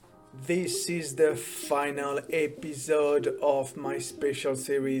This is the final episode of my special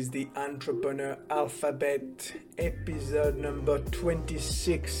series, The Entrepreneur Alphabet, episode number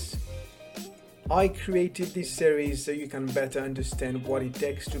 26. I created this series so you can better understand what it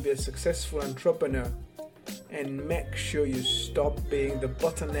takes to be a successful entrepreneur and make sure you stop being the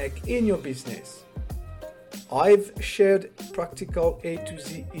bottleneck in your business. I've shared practical A to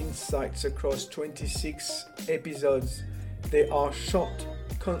Z insights across 26 episodes. They are short,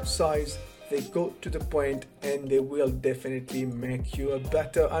 concise, they go to the point, and they will definitely make you a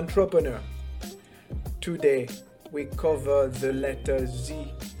better entrepreneur. Today, we cover the letter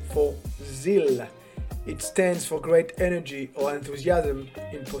Z for Zeal. It stands for great energy or enthusiasm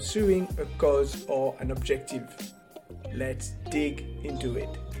in pursuing a cause or an objective. Let's dig into it.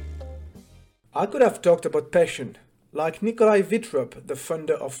 I could have talked about passion, like Nikolai Vitrup, the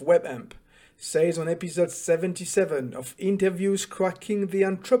founder of WebAmp, says on episode 77 of Interviews Cracking the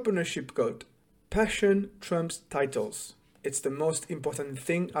Entrepreneurship Code. Passion trumps titles. It's the most important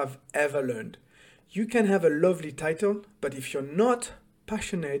thing I've ever learned. You can have a lovely title, but if you're not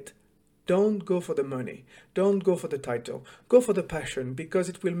passionate, don't go for the money. Don't go for the title. Go for the passion, because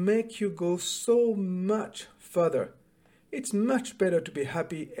it will make you go so much further. It's much better to be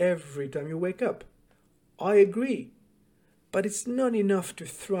happy every time you wake up. I agree, but it's not enough to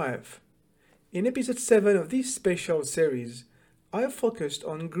thrive. In episode 7 of this special series, I focused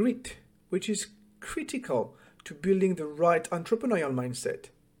on grit, which is critical to building the right entrepreneurial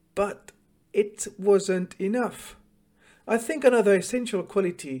mindset. But it wasn't enough. I think another essential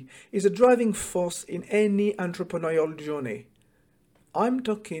quality is a driving force in any entrepreneurial journey. I'm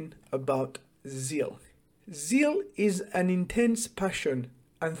talking about zeal. Zeal is an intense passion,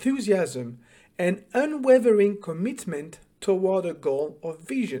 enthusiasm, and unwavering commitment toward a goal or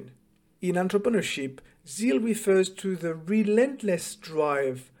vision. In entrepreneurship, zeal refers to the relentless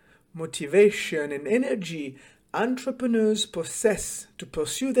drive, motivation, and energy entrepreneurs possess to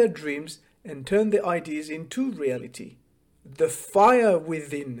pursue their dreams and turn their ideas into reality. The fire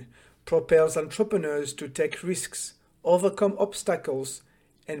within propels entrepreneurs to take risks, overcome obstacles,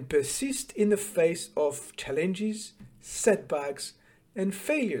 and persist in the face of challenges, setbacks, and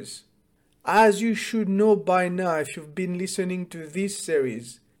failures. As you should know by now if you've been listening to this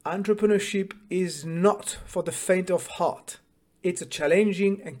series, entrepreneurship is not for the faint of heart. It's a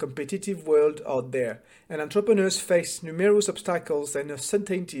challenging and competitive world out there, and entrepreneurs face numerous obstacles and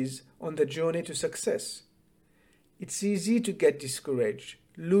uncertainties on the journey to success. It's easy to get discouraged,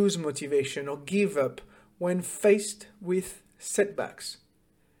 lose motivation, or give up when faced with setbacks.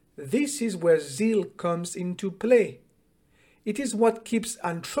 This is where zeal comes into play. It is what keeps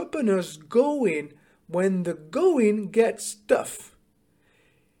entrepreneurs going when the going gets tough.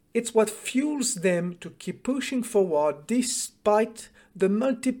 It's what fuels them to keep pushing forward despite the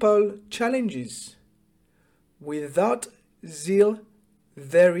multiple challenges. Without zeal,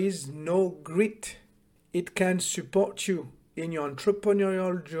 there is no grit. It can support you in your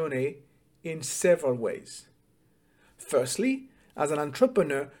entrepreneurial journey in several ways. Firstly, as an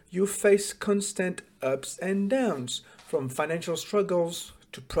entrepreneur, you face constant ups and downs, from financial struggles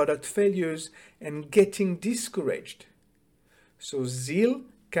to product failures and getting discouraged. So zeal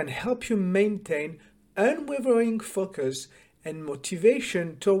can help you maintain unwavering focus and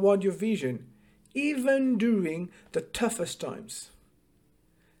motivation toward your vision, even during the toughest times.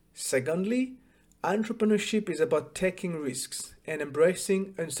 Secondly, entrepreneurship is about taking risks and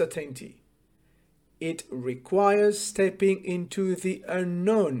embracing uncertainty. It requires stepping into the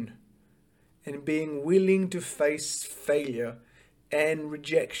unknown and being willing to face failure and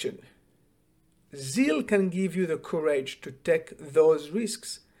rejection. Zeal can give you the courage to take those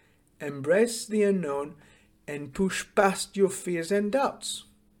risks, embrace the unknown, and push past your fears and doubts.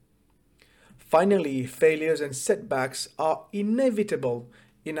 Finally, failures and setbacks are inevitable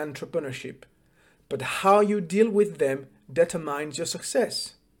in entrepreneurship, but how you deal with them determines your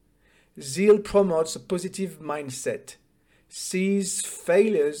success. Zeal promotes a positive mindset, sees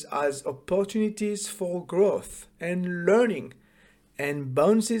failures as opportunities for growth and learning, and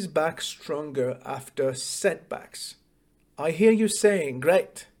bounces back stronger after setbacks. I hear you saying,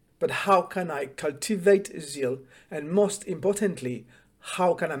 great, but how can I cultivate zeal? And most importantly,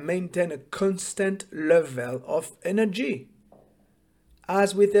 how can I maintain a constant level of energy?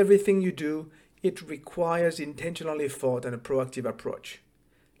 As with everything you do, it requires intentional effort and a proactive approach.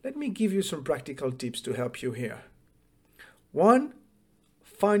 Let me give you some practical tips to help you here. 1.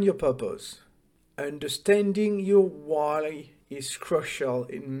 Find your purpose. Understanding your why is crucial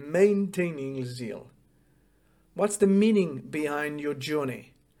in maintaining zeal. What's the meaning behind your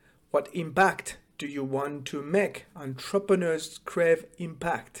journey? What impact do you want to make? Entrepreneurs crave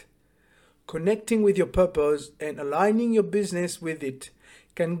impact. Connecting with your purpose and aligning your business with it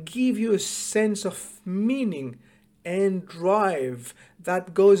can give you a sense of meaning and drive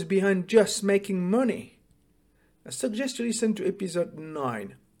that goes behind just making money. I suggest you listen to episode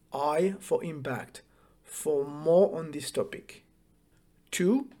 9, I for Impact, for more on this topic.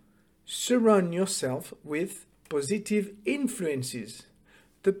 2. Surround yourself with positive influences.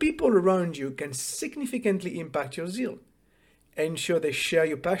 The people around you can significantly impact your zeal. Ensure they share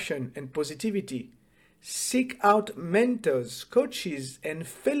your passion and positivity. Seek out mentors, coaches, and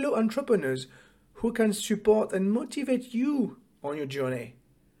fellow entrepreneurs who can support and motivate you on your journey.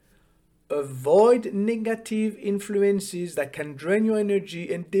 Avoid negative influences that can drain your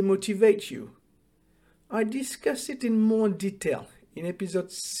energy and demotivate you. I discuss it in more detail in episode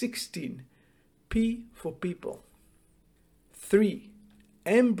 16, P for People. 3.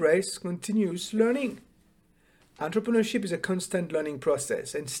 Embrace continuous learning. Entrepreneurship is a constant learning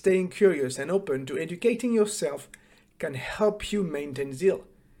process, and staying curious and open to educating yourself can help you maintain zeal.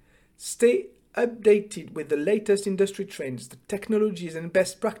 Stay updated with the latest industry trends, the technologies, and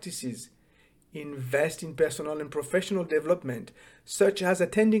best practices. Invest in personal and professional development, such as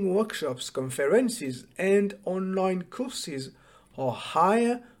attending workshops, conferences, and online courses, or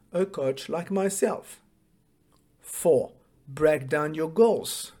hire a coach like myself. 4. Break down your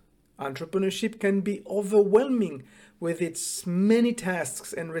goals. Entrepreneurship can be overwhelming with its many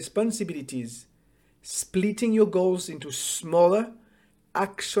tasks and responsibilities. Splitting your goals into smaller,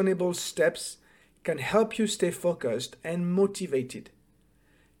 actionable steps can help you stay focused and motivated.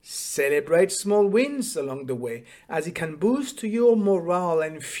 Celebrate small wins along the way, as it can boost your morale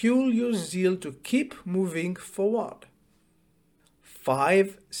and fuel your zeal to keep moving forward.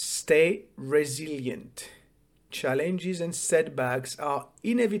 5. Stay resilient. Challenges and setbacks are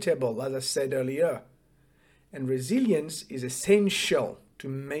inevitable, as I said earlier, and resilience is essential to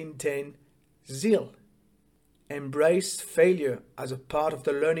maintain zeal. Embrace failure as a part of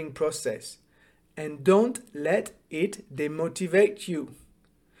the learning process, and don't let it demotivate you.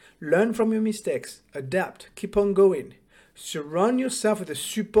 Learn from your mistakes, adapt, keep on going. Surround yourself with a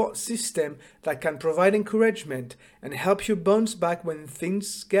support system that can provide encouragement and help you bounce back when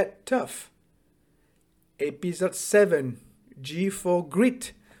things get tough. Episode 7, G for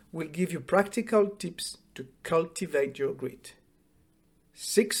Grit, will give you practical tips to cultivate your grit.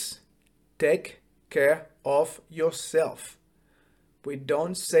 6. Take care of yourself. We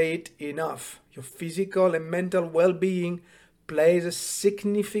don't say it enough. Your physical and mental well-being plays a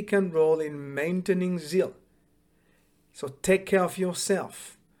significant role in maintaining zeal. So take care of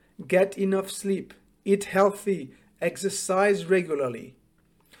yourself. Get enough sleep. Eat healthy. Exercise regularly.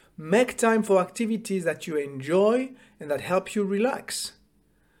 Make time for activities that you enjoy and that help you relax.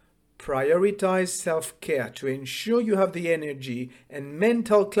 Prioritize self-care to ensure you have the energy and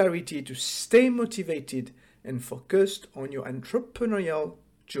mental clarity to stay motivated and focused on your entrepreneurial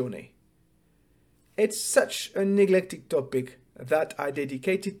journey. It's such a neglected topic that I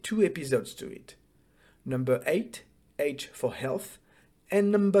dedicated 2 episodes to it. Number 8, H for health,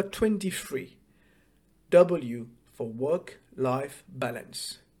 and number 23, W for work-life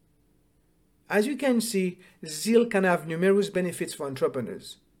balance. As you can see, zeal can have numerous benefits for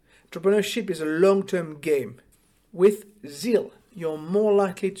entrepreneurs. Entrepreneurship is a long-term game. With zeal, you're more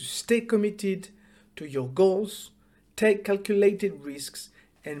likely to stay committed to your goals, take calculated risks,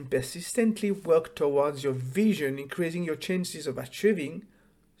 and persistently work towards your vision, increasing your chances of achieving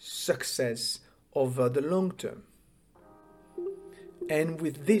success over the long term. And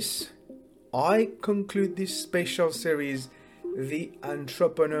with this, I conclude this special series, The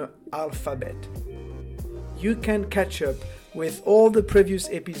Entrepreneur Alphabet. You can catch up with all the previous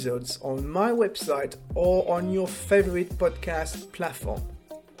episodes on my website or on your favorite podcast platform.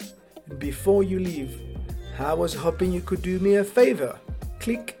 And before you leave, I was hoping you could do me a favor.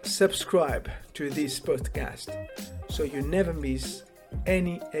 Click subscribe to this podcast so you never miss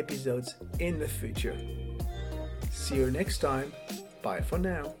any episodes in the future. See you next time. Bye for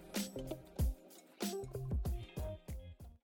now.